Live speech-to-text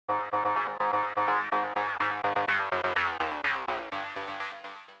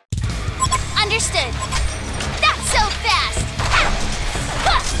Understood. That's so fast.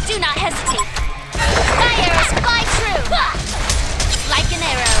 Do not hesitate. My arrows fly true. Like an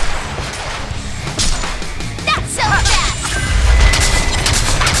arrow. That's so fast.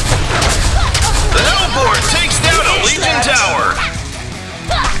 The Hellborn takes down a Legion tower.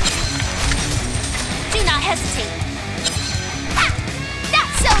 Do not hesitate.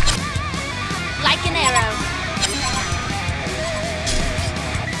 That's so... Like an arrow.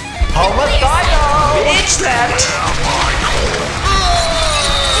 Homicidal! It's that! Do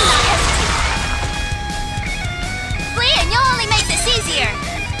not hesitate. Flee and you'll only make this easier.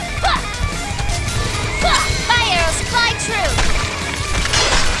 My arrows fly true.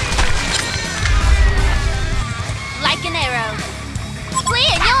 Like an arrow. Flee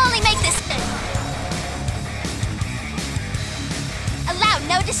and you'll only make this... Allow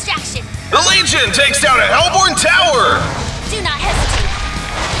no distraction. The Legion takes down a Hellborn tower. Do not hesitate.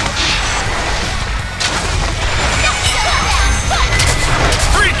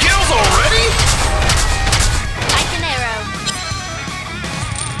 Three kills already? Like an arrow.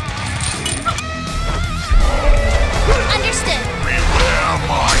 Understood. Beware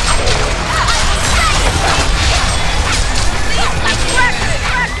my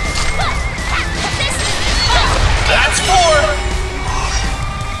That's four.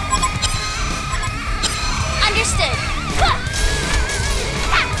 Understood.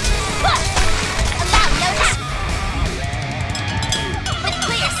 Allow notice. With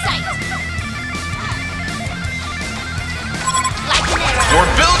clear sight. Like an arrow. Your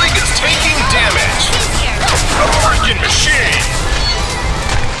building is taking damage. Easier. A freaking machine.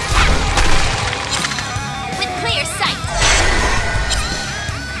 With clear sight.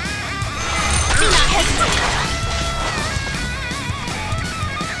 Do not hesitate.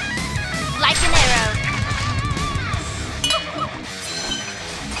 Like an arrow.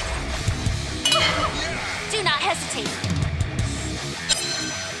 Do not hesitate.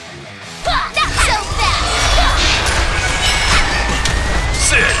 Not so fast!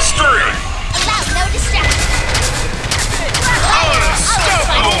 6-3. Allow no distraction.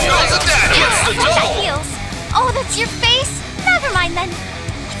 Unstoppable! Goes at that. Hits the double. Heals. Oh, that's your face? Never mind then.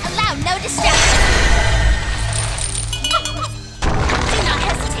 Allow no distraction. Do not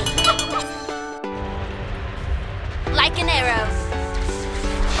hesitate. Like an arrow.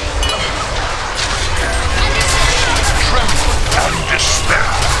 And despair.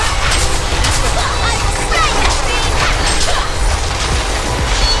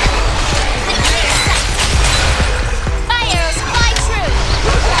 My arrows fly true.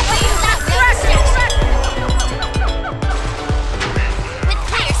 Without no distraction. With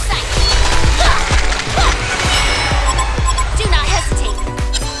clear sight. Do not hesitate.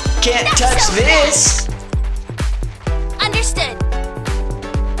 Can't That's touch so this! Understood.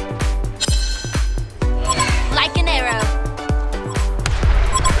 Like an arrow.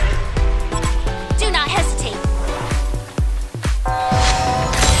 Do not hesitate.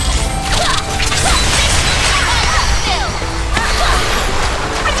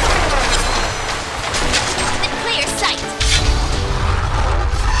 With clear sight.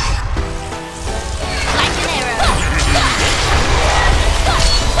 Like an arrow.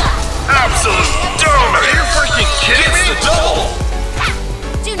 Absolute dome. Are you freaking kidding me? It's the double.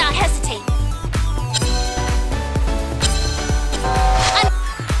 Do not hesitate.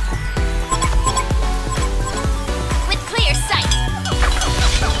 With clear sight.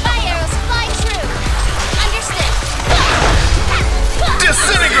 My arrows fly true. Understood.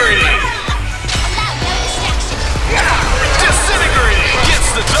 Disintegrating. Allow no distraction. Disintegrating. Gets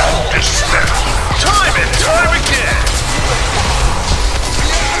the double. Time and time again.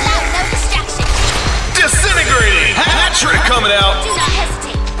 Allow no distraction. Disintegrating. Hat-trick coming out. Do not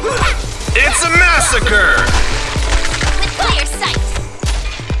hesitate. It's a massacre. With clear sight.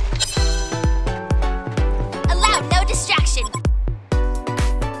 Allow no distraction.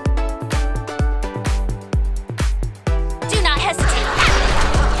 Do not hesitate.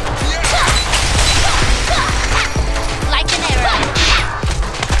 Like an arrow.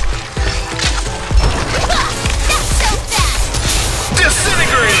 That's so fast.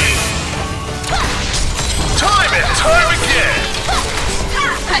 Disintegrating. Time and time again.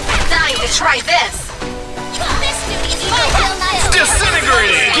 I've been dying to try this! This duty is fulfilled.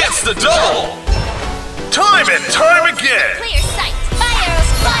 Disintegrating. Gets the double. Time and time again. Clear sight. My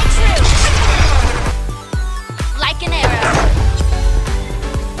arrows fly true. Like an arrow.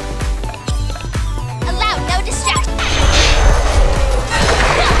 Allow no distraction.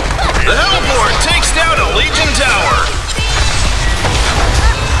 The Hellborn takes down a Legion tower.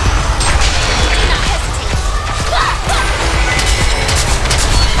 Do not hesitate.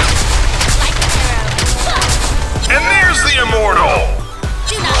 Like an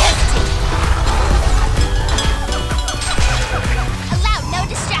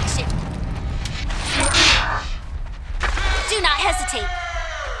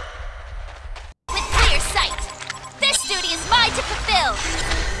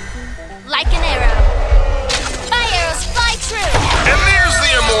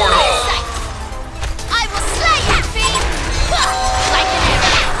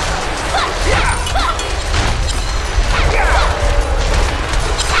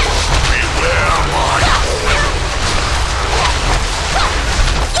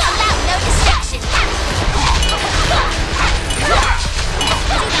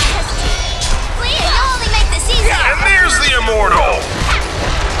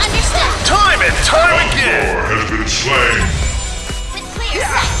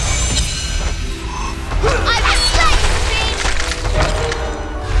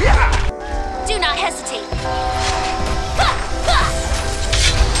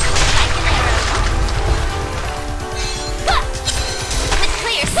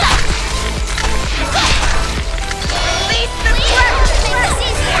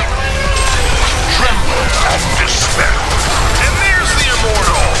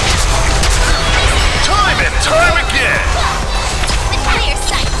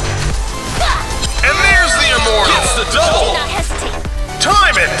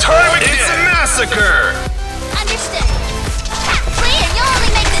and time again! It's a massacre! Understood. Clear, you'll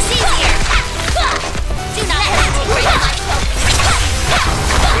only make this easier. Do not hesitate to my focus.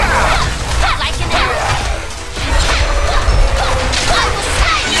 Like an arrow. I will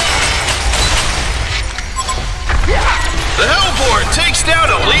slay you. The Hellborn takes down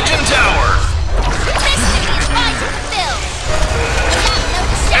a Legion tower! This duty is mine to fulfill. No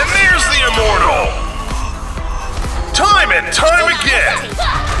distraction. And there's the Immortal! Time and time again!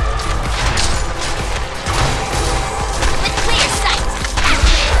 With clear sight.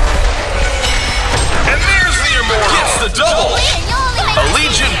 And there's the Immortal! Gets the double! Clear, you'll only make A this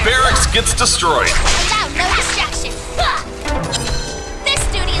Legion easier. barracks gets destroyed. Allow no distraction. This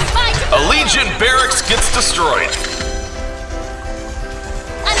duty is mine to A fulfill. Legion barracks gets destroyed.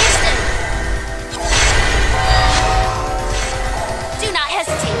 Understood. Do not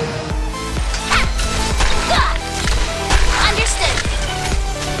hesitate. Understood.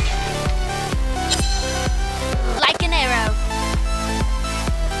 Like an arrow.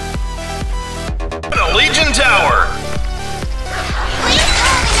 And a Legion tower! Please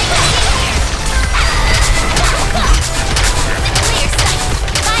only make this easier. With clear sight.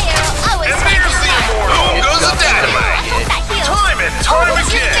 My arrow always And finds there's its the mark. Immortal! Boom goes the I dynamite! hope that heals. Time and time Oh,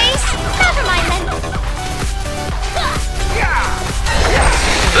 it's your again! face? Never mind then.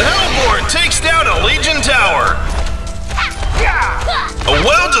 The Hellborn takes down a Legion tower! A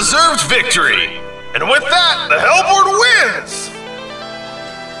well-deserved victory! And with that, the Hellborn wins!